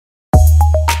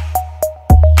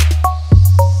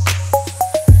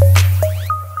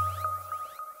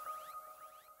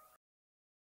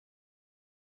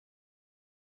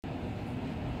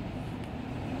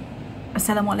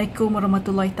Assalamualaikum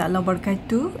warahmatullahi ta'ala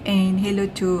wabarakatuh, and hello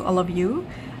to all of you.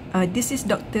 This is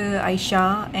Dr.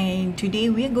 Aisha, and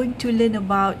today we are going to learn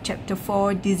about Chapter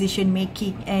 4, Decision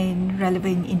Making and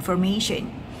Relevant Information.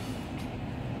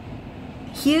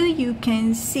 Here you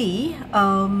can see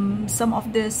some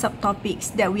of the subtopics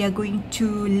that we are going to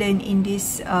learn in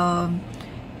this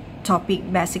topic.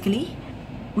 Basically,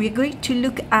 we are going to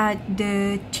look at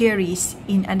the theories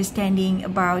in understanding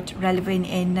about relevant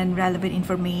and non-relevant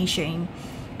information,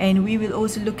 and we will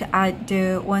also look at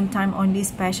the one-time only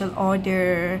special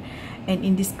order. And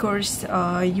in this course,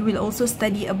 you will also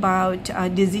study about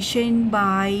decision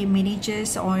by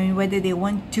managers on whether they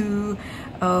want to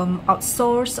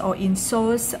outsource or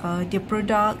insource their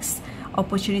products,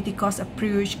 opportunity cost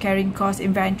approach, carrying cost,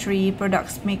 inventory,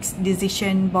 products mix,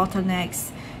 decision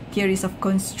bottlenecks, theories of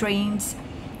constraints,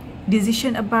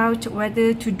 decision about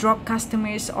whether to drop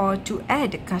customers or to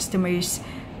add customers,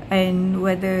 and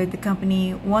whether the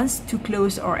company wants to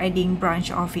close or adding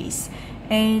branch office.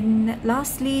 And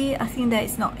lastly, I think that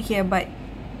it's not here, but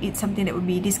it's something that will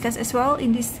be discussed as well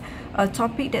in this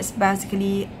topic, that's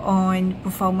basically on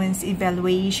performance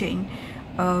evaluation,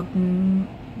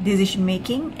 decision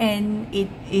making, and it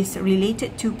is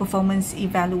related to performance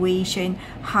evaluation,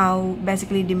 how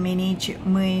basically the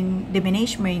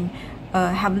management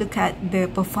have looked at the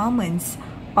performance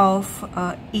of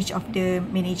each of the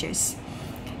managers.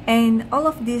 And all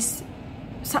of these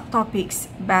subtopics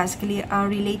basically are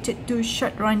related to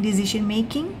short run decision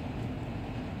making,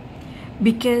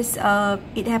 because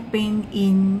it happened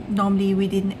in normally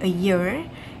within a year,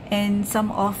 and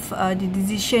some of the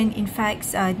decision in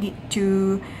fact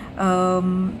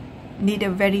need a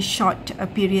very short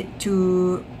period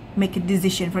to make a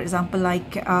decision. For example,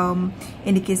 like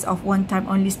in the case of one-time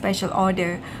only special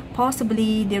order,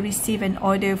 possibly they receive an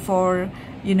order for,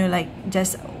 like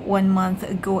just 1 month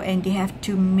ago, and they have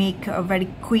to make a very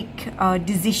quick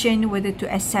decision whether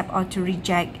to accept or to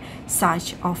reject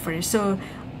such offer. So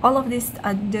all of this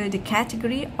under the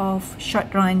category of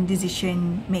short-run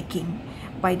decision making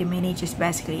by the managers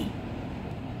basically.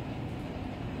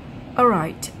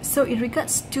 Alright, so in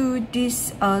regards to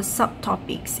these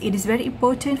subtopics, it is very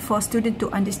important for students to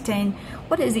understand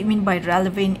what does it mean by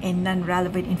relevant and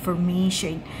non-relevant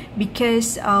information,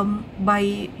 because by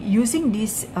using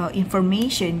this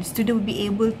information, students will be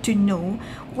able to know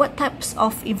what types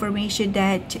of information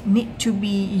that need to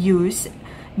be used,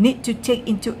 need to take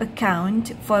into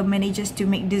account for managers to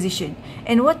make decision,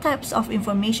 and what types of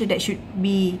information that should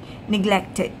be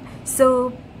neglected.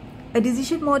 So a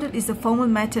decision model is a formal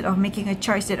method of making a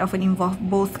choice that often involves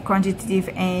both quantitative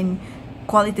and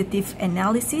qualitative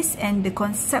analysis. And the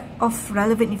concept of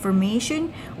relevant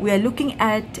information, we are looking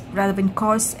at relevant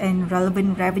costs and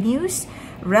relevant revenues.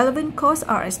 Relevant costs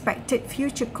are expected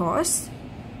future costs,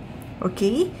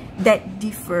 okay, that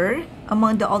differ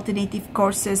among the alternative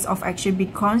courses of action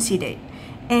being considered.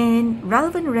 And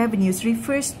relevant revenues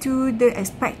refers to the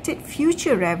expected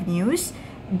future revenues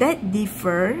that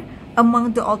differ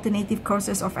among the alternative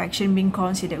courses of action being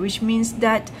considered, which means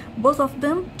that both of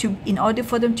them, in order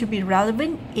for them to be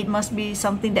relevant, it must be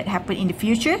something that happened in the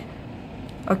future,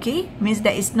 okay, means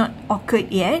that it's not occurred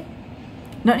yet,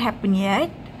 not happened yet,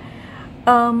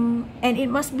 and it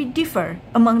must be differ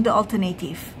among the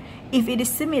alternative. If it is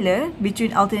similar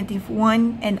between alternative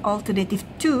 1 and alternative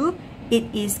 2,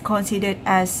 it is considered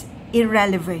as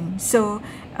irrelevant. So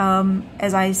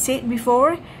as I said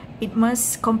before, it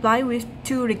must comply with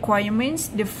two requirements.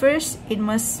 The first, it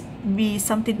must be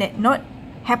something that not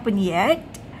happened yet,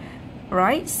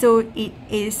 right? So it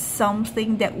is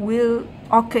something that will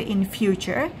occur in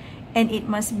future, and it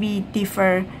must be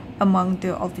differ among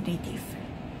the alternative.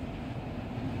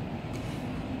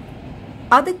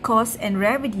 Other costs and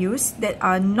revenues that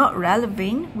are not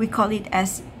relevant, we call it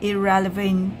as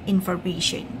irrelevant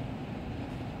information.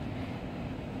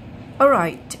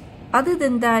 Alright. Other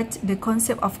than that, the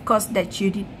concept of cost that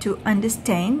you need to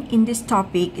understand in this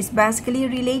topic is basically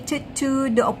related to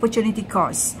the opportunity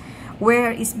cost,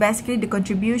 where it's basically the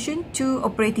contribution to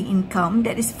operating income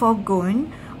that is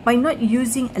foregone by not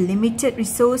using a limited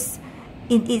resource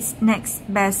in its next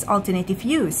best alternative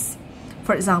use.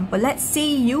 For example, let's say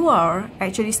you are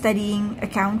actually studying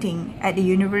accounting at the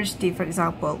university, for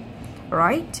example,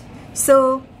 right?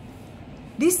 So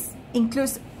this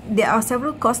includes, there are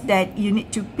several costs that you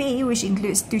need to pay, which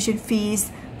includes tuition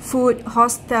fees, food,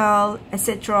 hostel,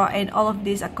 etc., and all of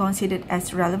these are considered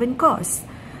as relevant costs.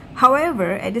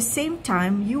 However, at the same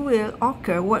time, you will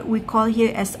occur what we call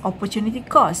here as opportunity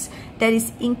costs, that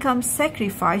is income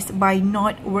sacrificed by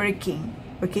not working.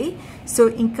 Okay, so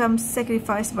income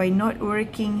sacrificed by not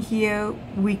working, here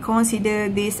we consider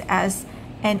this as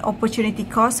an opportunity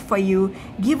cost for you,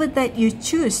 given that you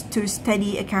choose to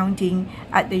study accounting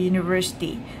at the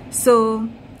university. So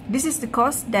this is the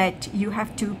cost that you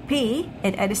have to pay,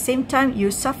 and at the same time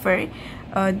you suffer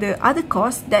the other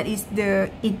cost, that is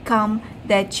the income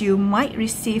that you might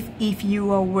receive if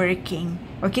you are working.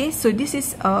 Okay, so this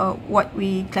is what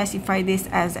we classify this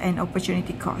as an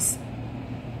opportunity cost.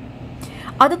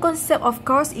 Other concept of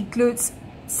cost includes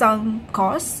sunk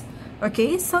costs.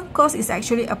 Okay, sunk cost is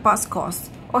actually a past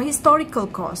cost or historical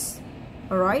cost.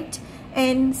 Alright,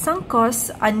 and sunk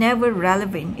costs are never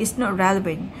relevant. It's not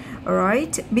relevant.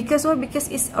 Alright, because what? Because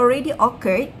it's already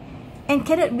occurred and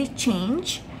cannot be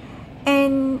changed,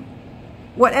 and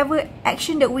whatever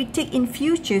action that we take in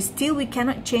future, still we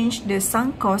cannot change the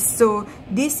sunk cost. So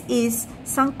this is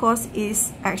sunk cost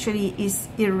is actually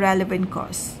irrelevant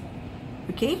cost.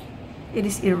 Okay, it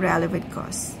is irrelevant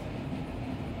cost.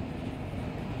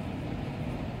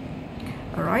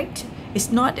 Alright, it's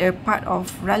not a part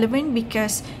of relevant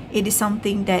because it is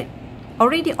something that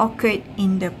already occurred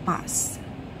in the past.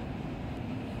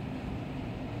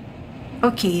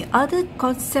 Okay, other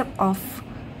concept of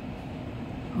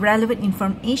relevant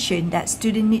information that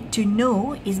students need to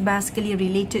know is basically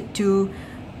related to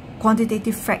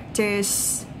quantitative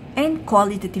factors and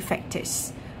qualitative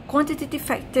factors. Quantitative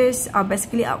factors are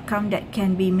basically outcomes that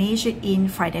can be measured in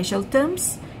financial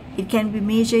terms. It can be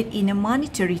measured in a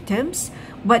monetary terms,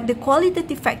 but the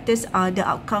qualitative factors are the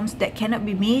outcomes that cannot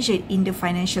be measured in the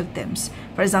financial terms.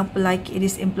 For example, like it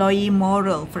is employee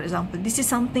morale, for example. This is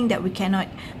something that we cannot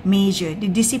measure. The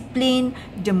discipline,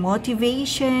 the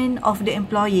motivation of the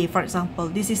employee, for example.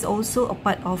 This is also a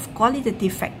part of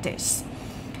qualitative factors.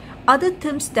 Other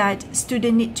terms that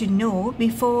students need to know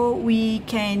before we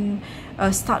can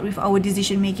start with our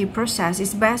decision-making process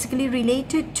is basically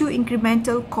related to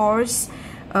incremental cost,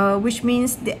 which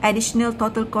means the additional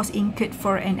total cost incurred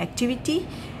for an activity.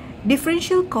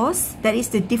 Differential cost, that is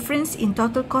the difference in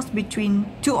total cost between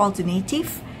two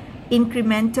alternatives.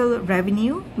 Incremental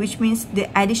revenue, which means the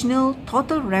additional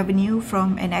total revenue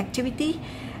from an activity.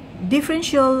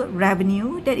 Differential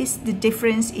revenue, that is the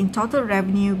difference in total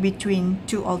revenue between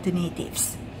two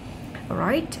alternatives.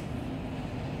 Alright.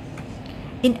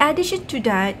 In addition to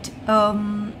that,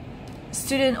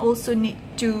 students also need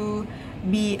to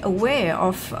be aware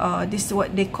of this is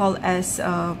what they call as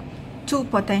two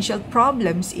potential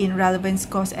problems in relevance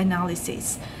cost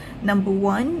analysis. Number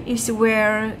one is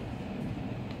where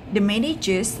the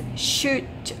managers should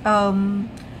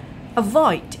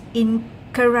avoid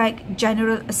incorrect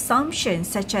general assumptions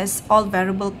such as all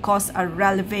variable costs are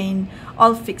relevant,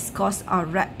 all fixed costs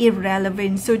are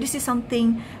irrelevant. So this is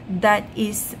something that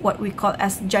is what we call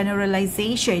as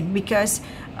generalization, because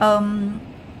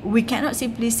we cannot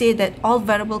simply say that all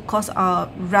variable costs are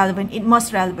relevant. It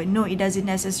must relevant. No, it doesn't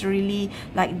necessarily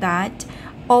like that.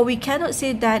 Or we cannot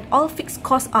say that all fixed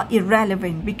costs are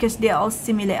irrelevant because they are all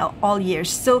similar all years.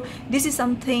 So this is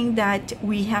something that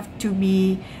we have to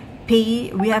be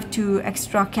we have to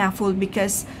extra careful,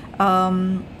 because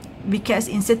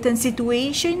in certain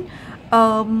situation,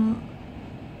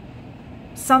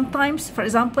 sometimes, for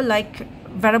example, like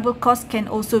variable costs can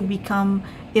also become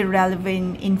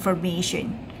irrelevant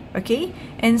information. Okay,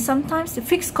 and sometimes the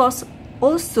fixed costs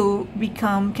also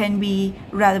can be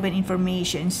relevant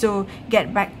information. So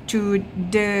get back to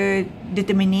the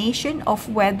determination of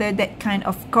whether that kind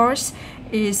of course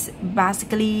is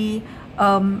basically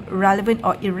relevant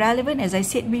or irrelevant. As I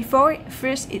said before,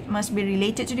 first it must be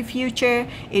related to the future,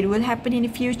 it will happen in the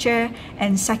future,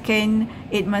 and second,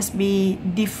 it must be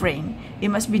different. It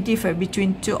must be different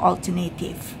between two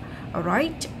alternatives. All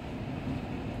right.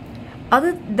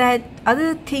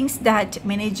 Other things that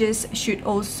managers should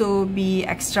also be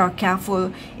extra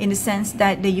careful, in the sense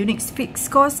that the unique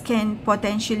fixed cost can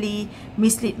potentially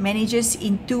mislead managers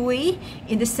in two ways.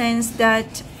 In the sense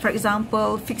that, for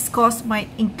example, fixed costs might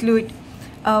include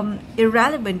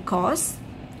irrelevant costs.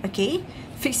 Okay,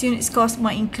 fixed unit costs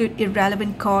might include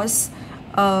irrelevant costs,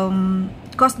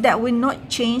 costs that will not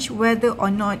change whether or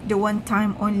not the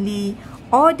one-time only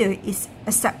order is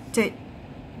accepted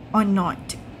or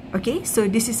not. Okay, so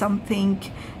this is something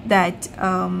that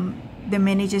the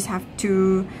managers have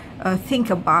to think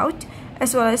about,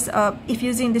 as well as if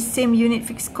using the same unit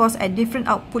fixed cost at different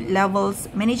output levels,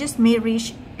 managers may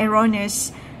reach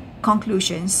erroneous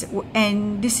conclusions,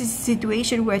 and this is a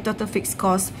situation where total fixed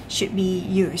cost should be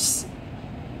used.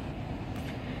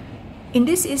 In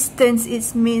this instance,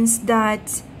 it means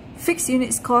that fixed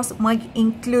unit cost might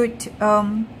include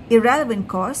irrelevant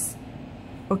costs,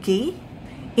 okay,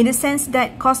 in the sense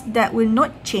that costs that will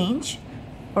not change.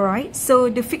 Alright, so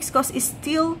the fixed cost is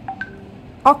still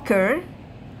occur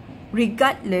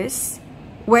regardless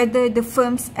whether the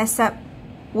firms accept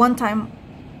one-time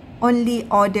only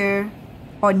order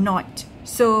or not.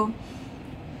 So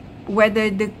whether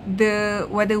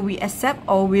whether we accept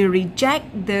or we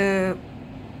reject the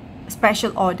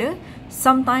special order,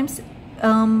 sometimes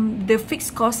the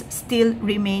fixed costs still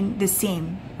remain the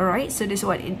same. All right, so this is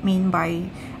what it means by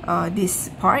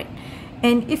this part.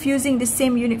 And if using the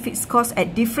same unit fixed cost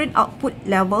at different output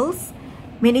levels,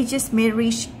 managers may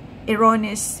reach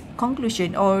erroneous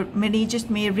conclusion, or managers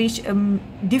may reach a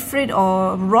different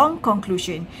or wrong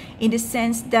conclusion, in the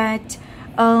sense that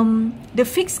the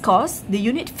fixed cost, the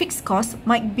unit fixed cost,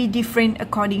 might be different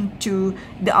according to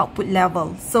the output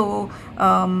level. So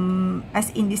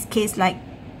as in this case, like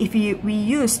if we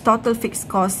use total fixed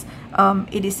cost,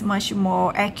 it is much more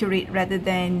accurate rather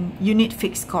than unit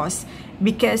fixed cost,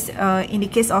 because in the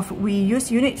case of we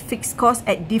use unit fixed cost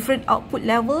at different output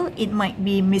level, it might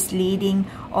be misleading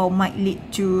or might lead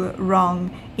to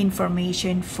wrong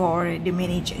information for the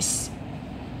managers.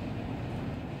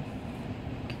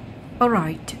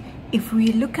 Alright, if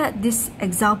we look at this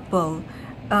example,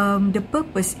 the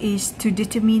purpose is to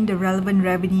determine the relevant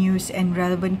revenues and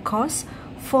relevant costs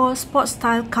for sports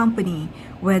style company,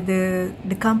 whether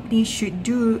the company should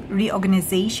do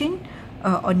reorganization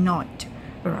or not.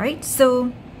 Alright,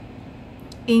 so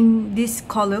in this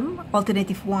column,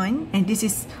 alternative 1, and this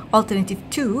is alternative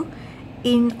 2.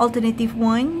 In alternative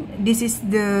 1, this is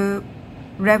the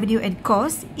revenue and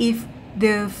cost if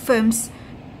the firms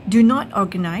do not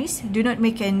organize, do not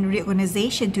make an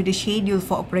reorganization to the schedule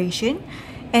for operation.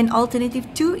 And alternative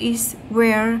 2 is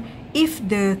where if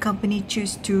the company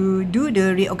choose to do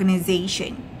the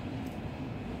reorganization.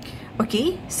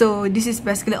 Okay, so this is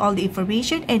basically all the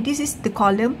information, and this is the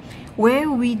column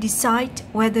where we decide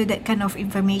whether that kind of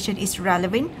information is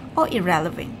relevant or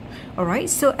irrelevant. Alright,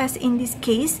 so as in this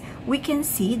case, we can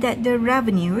see that the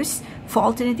revenues for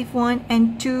alternative 1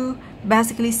 and 2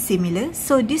 basically similar,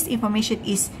 so this information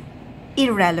is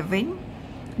irrelevant.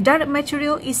 Direct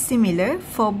material is similar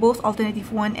for both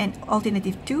alternative 1 and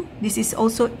alternative 2. This is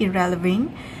also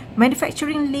irrelevant.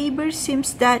 Manufacturing labor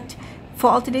seems that for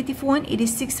alternative 1 it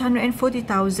is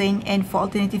 640,000 and for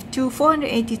alternative 2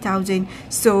 480,000,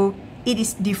 so it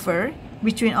is differ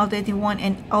between alternative 1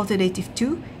 and alternative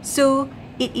 2, so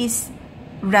it is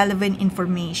relevant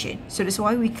information. So that's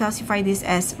why we classify this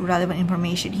as relevant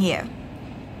information here.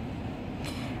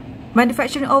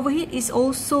 Manufacturing overhead is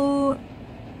also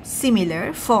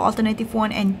similar for alternative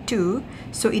 1 and 2,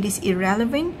 so it is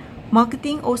irrelevant.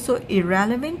 Marketing also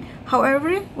irrelevant.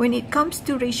 However, when it comes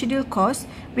to rescheduled costs,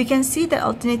 we can see that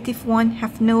alternative 1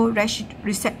 have no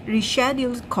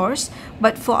rescheduled costs,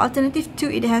 but for alternative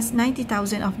 2 it has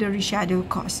 90,000 of the rescheduled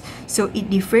costs, so it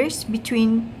differs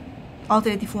between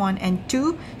alternative 1 and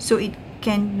 2, so it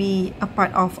can be a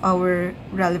part of our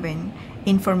relevant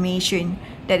information,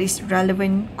 that is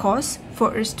relevant cost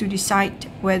for us to decide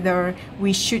whether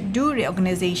we should do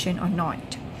reorganization or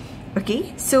not.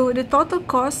 Okay, so the total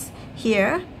cost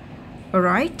here,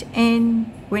 alright,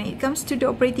 and when it comes to the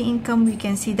operating income, we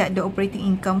can see that the operating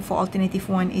income for alternative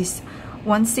 1 is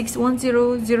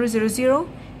 1610000,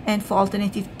 and for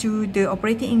alternative 2 the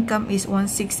operating income is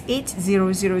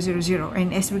 1680000.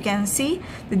 And as we can see,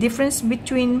 the difference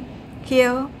between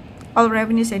here all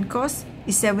revenues and costs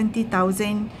is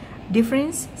 70,000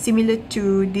 difference, similar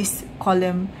to this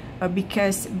column,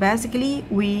 because basically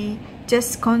we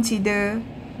just consider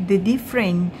the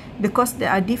costs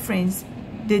that are different,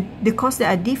 the costs that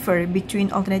are differ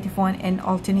between alternative 1 and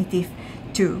alternative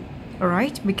 2.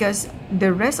 Alright, because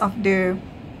the rest of the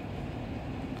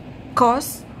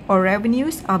costs or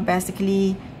revenues are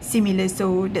basically similar,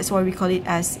 so that's why we call it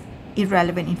as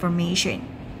irrelevant information.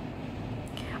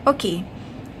 Okay,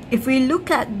 if we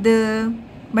look at the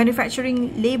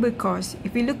manufacturing labor cost,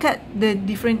 if we look at the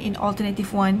difference in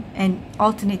alternative 1 and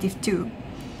alternative 2,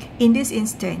 in this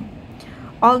instance,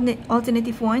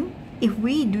 alternative 1, if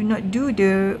we do not do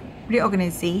the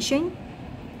reorganization,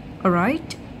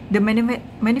 alright, the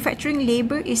manufacturing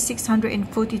labor is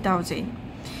 640,000,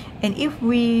 and if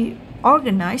we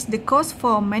organize, the cost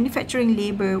for manufacturing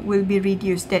labor will be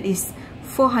reduced, that is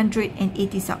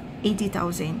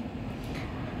 480,000.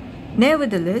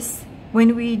 Nevertheless,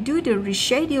 when we do the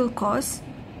reschedule cost,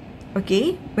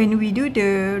 okay, when we do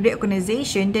the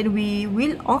reorganization, then we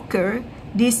will occur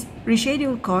this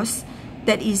reschedule cost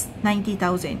that is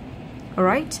 90,000.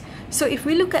 Alright, so if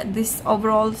we look at this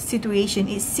overall situation,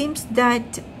 it seems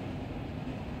that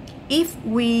if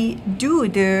we do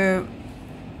the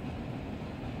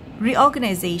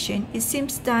reorganization, it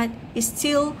seems that it's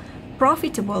still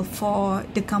profitable for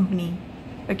the company.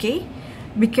 Okay,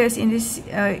 because in this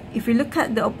if we look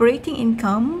at the operating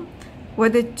income,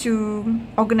 whether to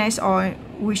organize or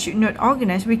we should not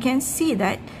organize, we can see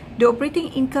that the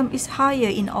operating income is higher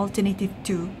in alternative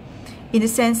 2, in the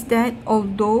sense that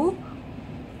although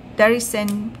there is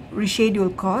an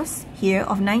reschedule cost here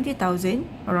of 90,000,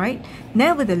 all right,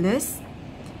 nevertheless,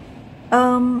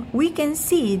 we can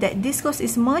see that this cost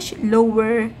is much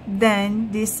lower than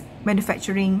this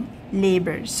manufacturing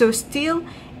labor. So still,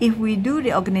 if we do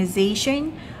the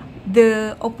organization,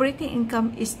 the operating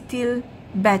income is still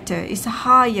better, it's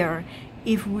higher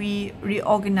if we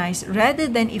reorganize rather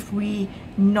than if we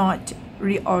not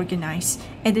reorganize.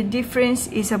 And the difference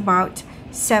is about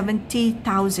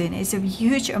 70,000. It's a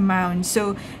huge amount.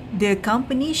 So the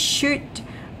company should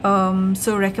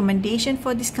so recommendation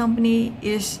for this company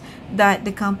is that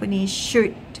the company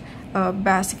should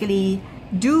basically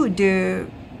do the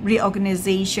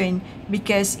reorganization,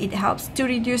 because it helps to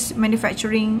reduce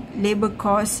manufacturing labor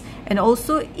costs. And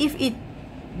also, if it,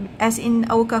 as in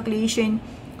our calculation,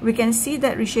 we can see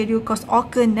that reschedule costs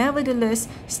occur, nevertheless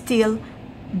still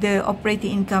the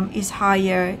operating income is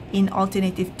higher in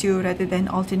alternative 2 rather than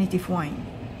alternative 1.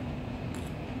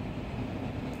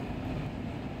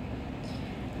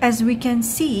 As we can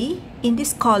see in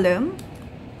this column,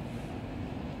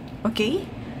 okay,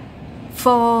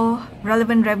 for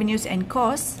relevant revenues and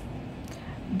costs,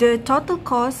 the total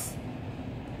cost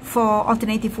for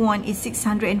alternative 1 is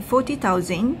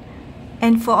 640,000,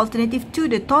 and for alternative 2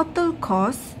 the total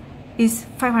cost is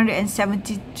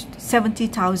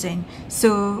 570,000.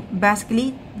 So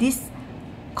basically this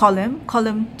column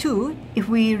 2, if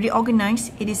we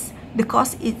reorganize, it is the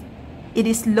cost it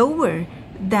is lower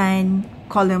than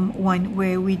column 1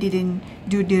 where we didn't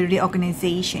do the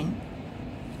reorganization.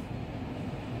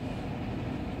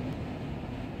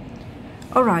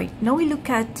 Alright, now we look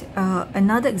at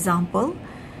another example.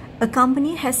 A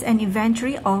company has an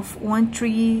inventory of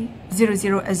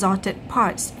 1300 assorted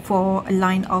parts for a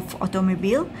line of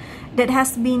automobile that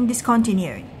has been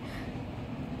discontinued,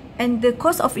 and the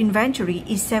cost of inventory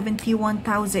is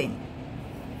 71,000.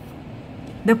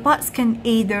 The parts can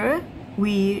either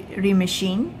we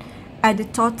remachine at the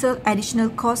total additional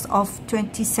cost of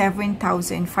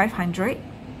 27,500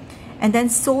 and then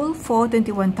sold for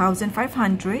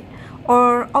 21,500,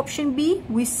 or option B,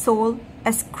 we sold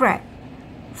as scrap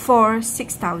for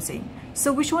 6,000.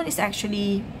 So which one is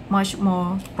actually much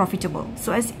more profitable?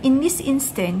 So as in this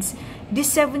instance,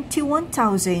 this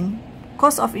 71,000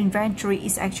 cost of inventory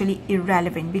is actually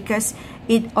irrelevant because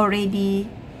it already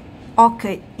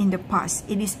occurred in the past.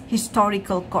 It is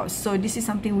historical cost. So this is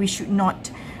something we should not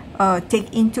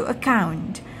take into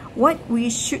account. What we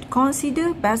should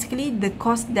consider, basically the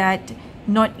cost that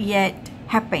not yet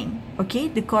happened, okay,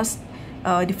 the cost,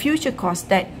 the future cost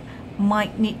that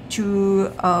might need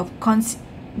to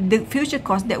the future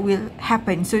cost that will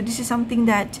happen. So this is something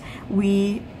that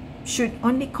we should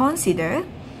only consider.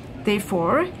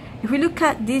 Therefore, if we look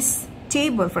at this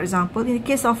table, for example, in the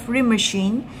case of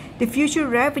remachine, the future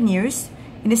revenues,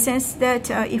 in the sense that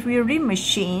if we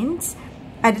remachines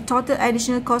at the total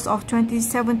additional cost of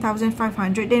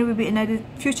 27,500, then will be another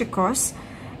future cost,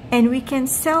 and we can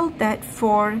sell that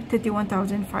for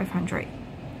 31,500.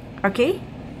 Okay,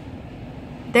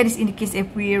 that is in the case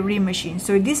if we remachine.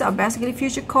 So these are basically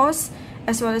future costs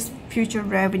as well as future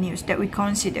revenues that we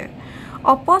consider.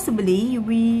 Or possibly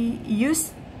we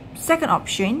use second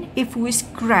option, if we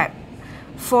scrap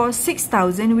for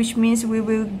 6,000, which means we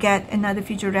will get another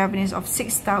future revenues of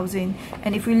 6,000.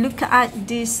 And if we look at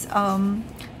this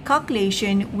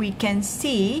calculation, we can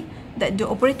see that the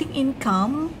operating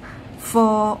income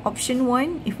for option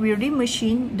 1, if we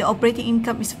remachine, the operating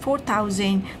income is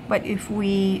 4,000, but if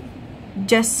we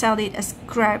just sell it as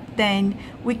scrap, then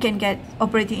we can get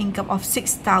operating income of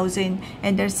 6,000,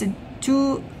 and there's a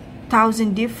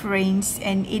 2,000 difference,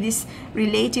 and it is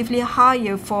relatively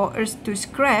higher for us to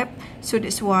scrap. So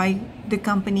that's why the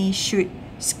company should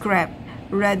scrap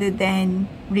rather than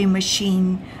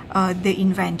remachine the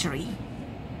inventory.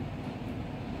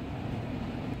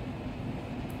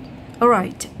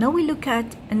 Alright, now we look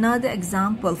at another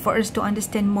example for us to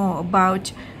understand more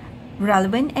about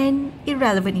relevant and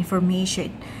irrelevant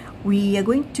information. We are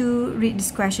going to read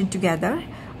this question together.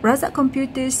 Razak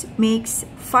Computers makes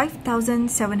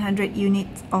 5,700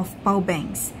 units of power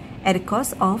banks at a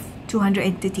cost of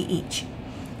 230 each.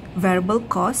 Variable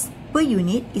cost per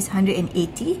unit is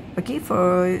 180. Okay,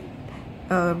 for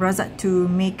Razak to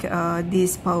make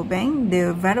this power bank,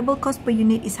 the variable cost per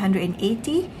unit is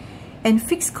 180 and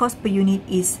fixed cost per unit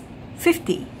is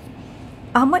 50.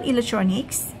 Ahmad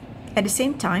Electronics at the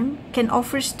same time can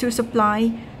offers to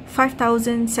supply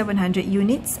 5,700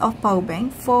 units of power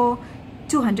bank for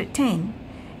 210.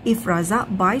 If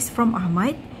Razak buys from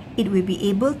Ahmad, it will be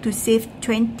able to save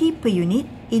 20 per unit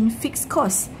in fixed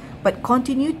costs but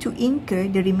continue to incur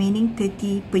the remaining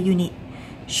 30 per unit.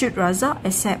 Should Razak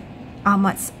accept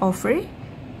Ahmad's offer?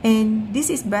 And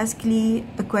this is basically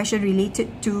a question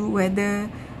related to whether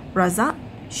Razak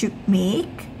should make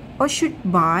or should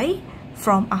buy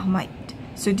from Ahmad.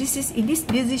 So this is in this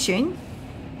decision,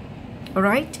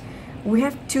 alright, we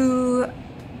have to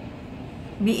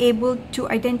be able to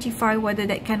identify whether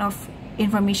that kind of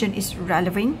information is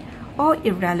relevant or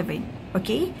irrelevant.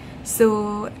 Okay,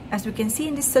 so as we can see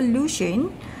in this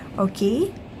solution,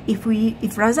 okay, if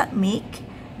Razak make,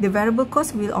 the variable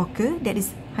cost will occur, that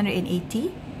is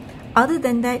 180. Other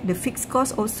than that, the fixed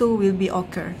cost also will be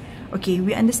occur. Okay,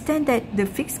 we understand that the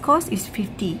fixed cost is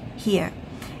 50 here.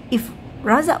 If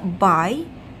Razak buy,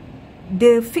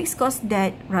 the fixed cost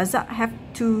that Razak have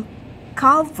to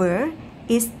cover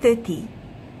is 30.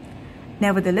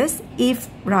 Nevertheless, if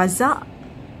Razak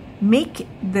make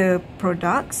the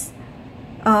products,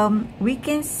 we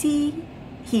can see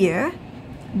here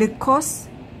the cost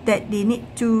that they need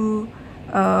to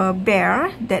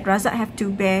bear, that Razak have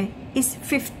to bear, is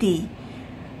 50.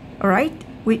 Alright,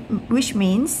 which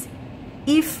means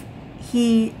if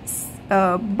he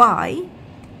buy,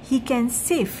 he can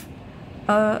save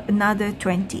another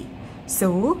 20.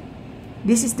 So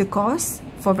this is the cost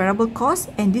for variable cost,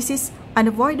 and this is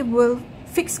unavoidable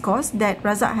fixed cost that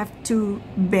Razak have to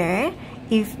bear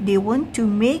if they want to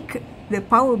make the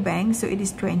power bank. So it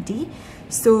is 20.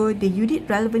 So the unit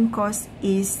relevant cost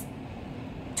is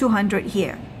 200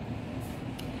 here.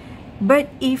 But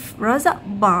if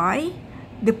Razak buy,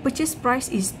 the purchase price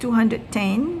is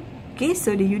 210. Okay,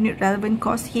 so the unit relevant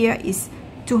cost here is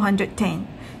 210.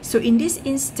 So in this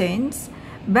instance,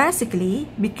 basically,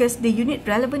 because the unit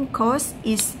relevant cost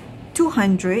is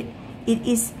 200, it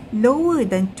is lower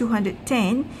than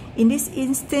 210. In this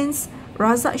instance,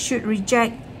 Razak should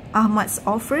reject Ahmad's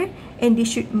offer and they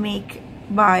should make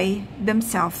by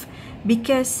themselves,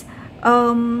 because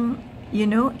you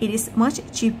know, it is much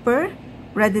cheaper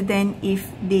rather than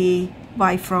if they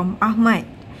buy from Ahmad.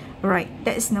 Alright,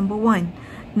 that is number one.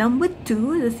 Number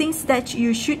two, the things that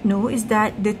you should know is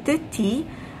that the 30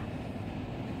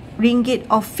 ringgit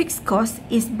of fixed cost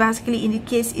is basically in the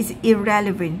case is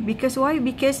irrelevant. Because why?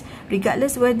 Because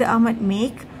regardless whether Ahmad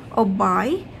make or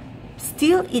buy,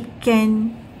 still it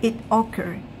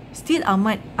occur. Still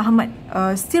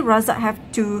still Razak have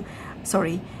to,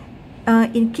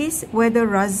 in case whether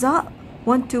Razak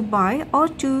want to buy or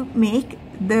to make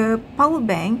the power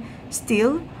bank,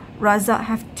 still Razak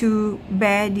have to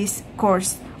bear this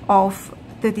cost of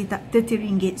 30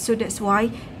 ringgit. So that's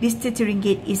why this 30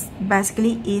 ringgit is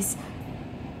basically is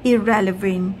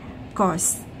irrelevant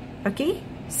cost. Okay,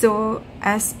 so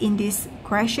as in this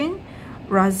question,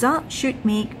 Razak should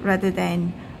make rather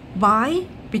than buy,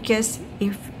 because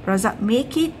if Razak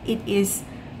make it, it is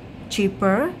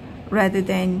cheaper rather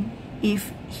than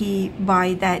if he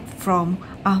buy that from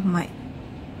Ahmad.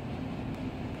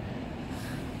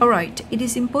 Alright, it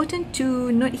is important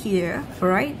to note here,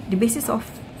 alright, the basis of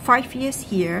 5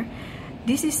 years here.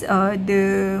 This is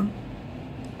the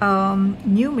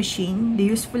new machine, the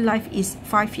useful life is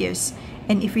 5 years.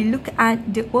 And if we look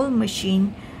at the old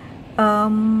machine,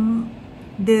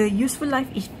 the useful life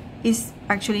is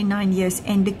actually 9 years,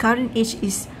 and the current age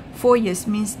is 4 years,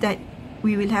 means that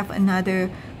we will have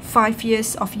another 5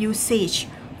 years of usage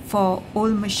for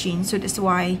old machine. So that's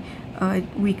why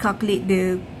we calculate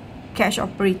the cash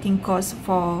operating cost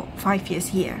for 5 years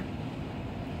here.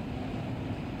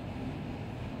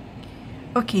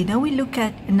 Okay, now we look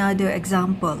at another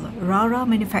example. Rara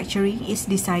Manufacturing is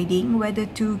deciding whether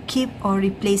to keep or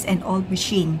replace an old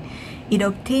machine. It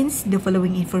obtains the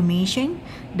following information: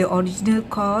 the original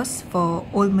cost for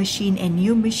old machine and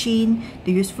new machine,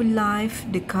 the useful life,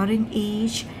 the current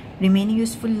age, remaining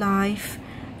useful life,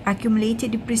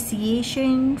 accumulated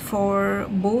depreciation for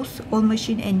both old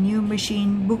machine and new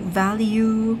machine, book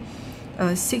value,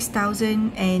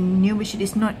 6,000, and new machine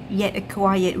is not yet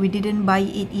acquired, we didn't buy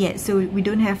it yet, so we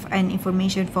don't have an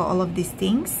information for all of these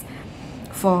things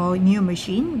for new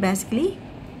machine. Basically,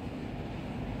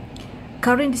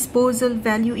 current disposal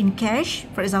value in cash,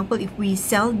 for example, if we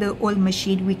sell the old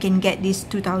machine, we can get this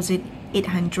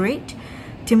 2,800.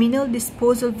 Terminal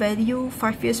disposal value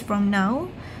 5 years from now,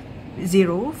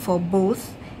 0 for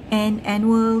both, and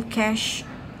annual cash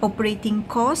operating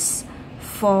costs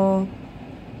for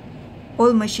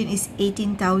old machine is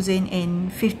 18,000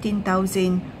 and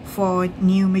 15,000 for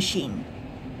new machine.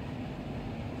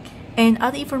 And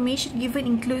other information given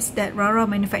includes that Rara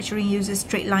Manufacturing uses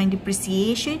straight line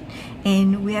depreciation,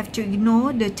 and we have to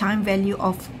ignore the time value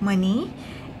of money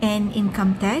and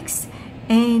income tax.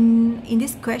 And in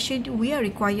this question, we are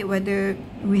required whether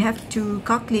we have to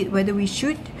calculate whether we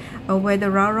should or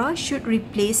whether RARA should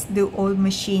replace the old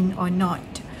machine or not.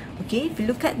 Okay, if you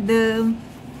look at the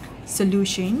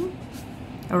solution,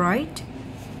 all right,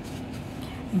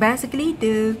 basically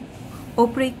the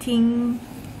operating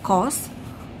cost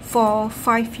for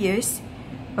 5 years.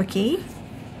 Okay,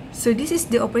 so this is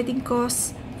the operating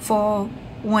cost for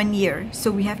 1 year,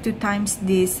 so we have to times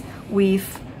this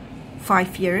with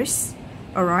 5 years.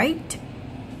 All right,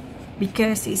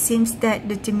 because it seems that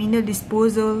the terminal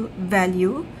disposal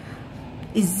value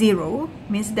is 0,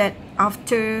 means that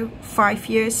after 5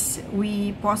 years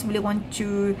we possibly want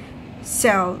to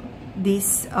sell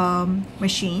this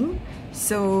machine.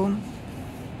 So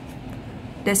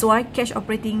that's why cash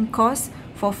operating cost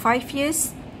for 5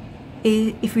 years,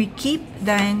 if we keep,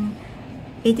 then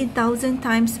 18,000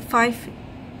 times 5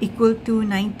 equal to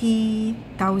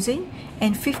 90,000,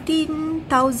 and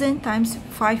 15,000 times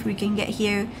 5 we can get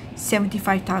here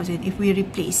 75,000 if we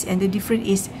replace, and the difference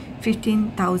is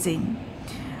 15,000.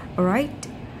 all right,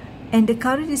 and the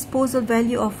current disposal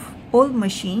value of old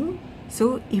machine,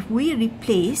 so if we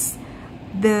replace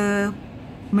the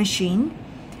machine,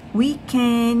 we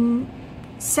can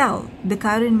sell the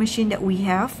current machine that we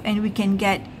have, and we can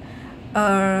get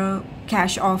a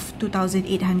cash of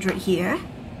 2,800 here.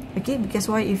 Okay, because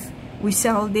why, if we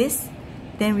sell this,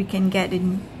 then we can get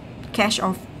in cash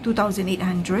of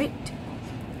 2,800.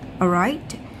 all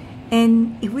right,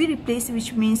 and if we replace,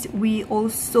 which means we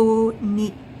also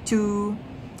need to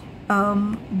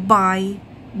buy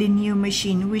the new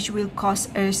machine, which will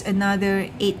cost us another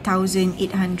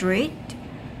 8,800.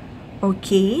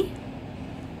 okay,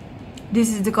 this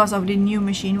is the cost of the new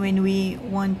machine when we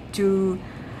want to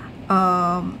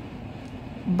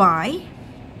buy.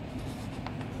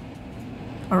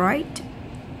 all right,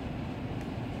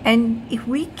 and if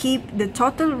we keep, the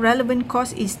total relevant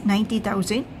cost is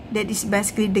 90,000. that is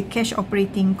basically the cash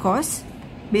operating cost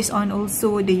based on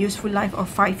also the useful life of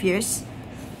 5 years.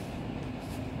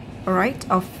 all right,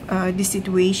 of this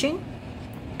situation.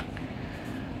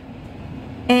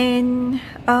 And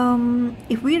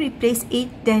if we replace it,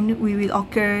 then we will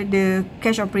occur the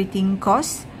cash operating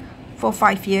cost for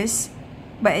 5 years,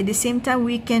 but at the same time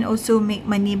we can also make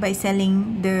money by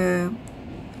selling the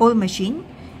old machine,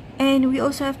 and we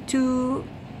also have to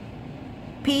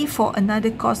pay for another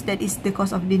cost, that is the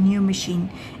cost of the new machine.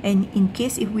 And in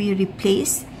case if we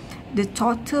replace, the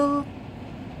total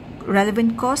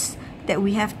relevant cost that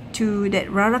we have to, that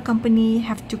RARA company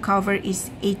have to cover is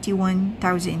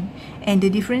 81,000, and the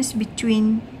difference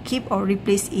between keep or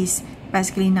replace is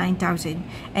basically 9,000.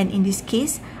 and in this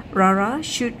case, RARA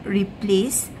should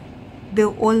replace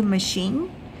the old machine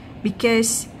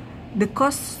because the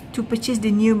cost to purchase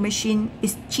the new machine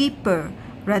is cheaper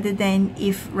rather than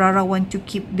if RARA want to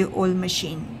keep the old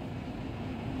machine.